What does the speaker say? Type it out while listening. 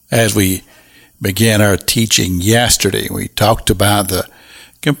As we began our teaching yesterday, we talked about the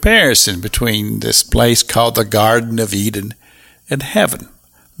comparison between this place called the Garden of Eden and heaven,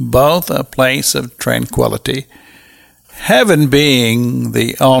 both a place of tranquility. Heaven being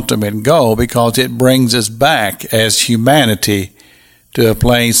the ultimate goal because it brings us back as humanity to a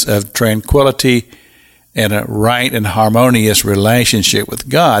place of tranquility and a right and harmonious relationship with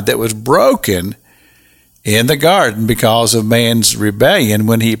God that was broken in the garden because of man's rebellion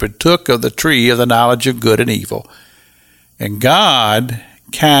when he partook of the tree of the knowledge of good and evil. And God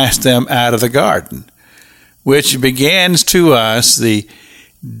cast them out of the garden, which begins to us the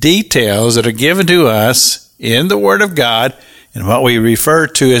details that are given to us in the Word of God and what we refer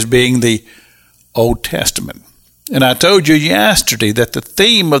to as being the Old Testament. And I told you yesterday that the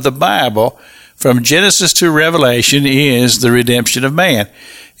theme of the Bible from Genesis to Revelation is the redemption of man.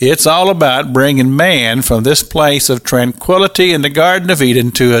 It's all about bringing man from this place of tranquility in the Garden of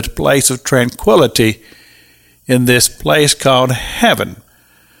Eden to a place of tranquility in this place called heaven,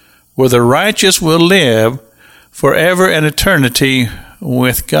 where the righteous will live forever and eternity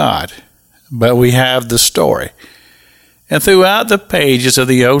with God. But we have the story. And throughout the pages of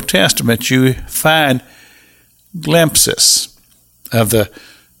the Old Testament, you find glimpses of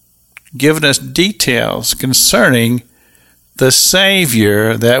giving us details concerning the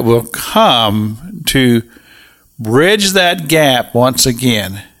Savior that will come to bridge that gap once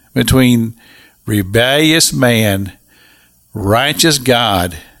again between rebellious man, righteous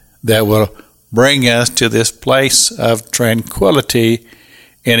God, that will bring us to this place of tranquility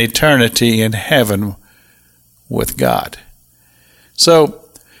in eternity in heaven with God. So,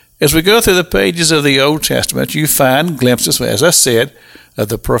 as we go through the pages of the Old Testament, you find glimpses, as I said, of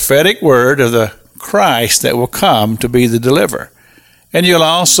the prophetic word of the Christ that will come to be the deliverer. And you'll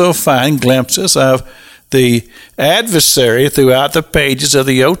also find glimpses of the adversary throughout the pages of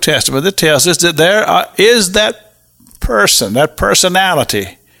the Old Testament that tells us that there is that person, that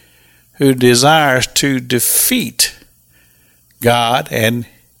personality, who desires to defeat God and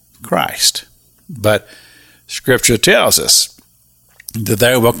Christ. But Scripture tells us that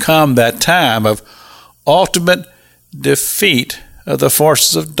there will come that time of ultimate defeat of the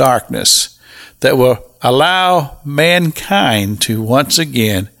forces of darkness that will allow mankind to once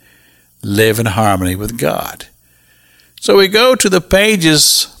again live in harmony with God. So we go to the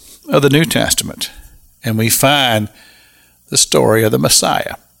pages of the New Testament and we find the story of the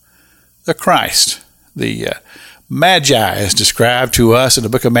Messiah, the Christ, the Magi is described to us in the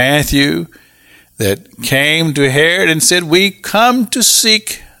book of Matthew, that came to Herod and said, "We come to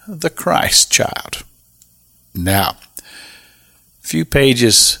seek the Christ child." Now, a few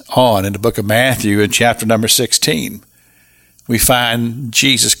pages on in the book of Matthew, in chapter number 16, we find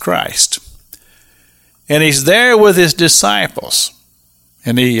Jesus Christ. And he's there with his disciples.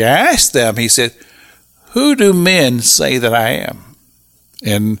 And he asked them, he said, "Who do men say that I am?"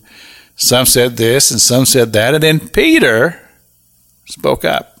 And some said this and some said that. And then Peter spoke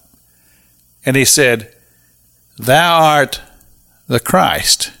up. And he said, "Thou art the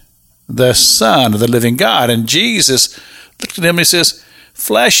Christ, the Son of the living God." And Jesus looked at him and he says,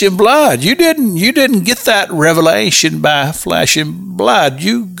 "Flesh and blood. You didn't get that revelation by flesh and blood.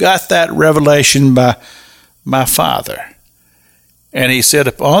 You got that revelation by my Father." And he said,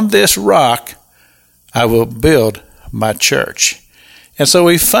 "Upon this rock I will build my church." And so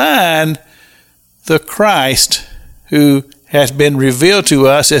we find the Christ who has been revealed to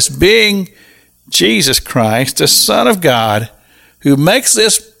us as being Jesus Christ, the Son of God, who makes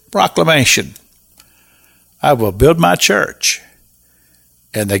this proclamation: "I will build my church,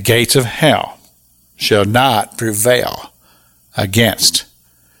 and the gates of hell shall not prevail against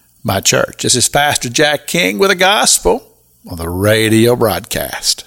my church." This is Pastor Jack King with the gospel on the radio broadcast.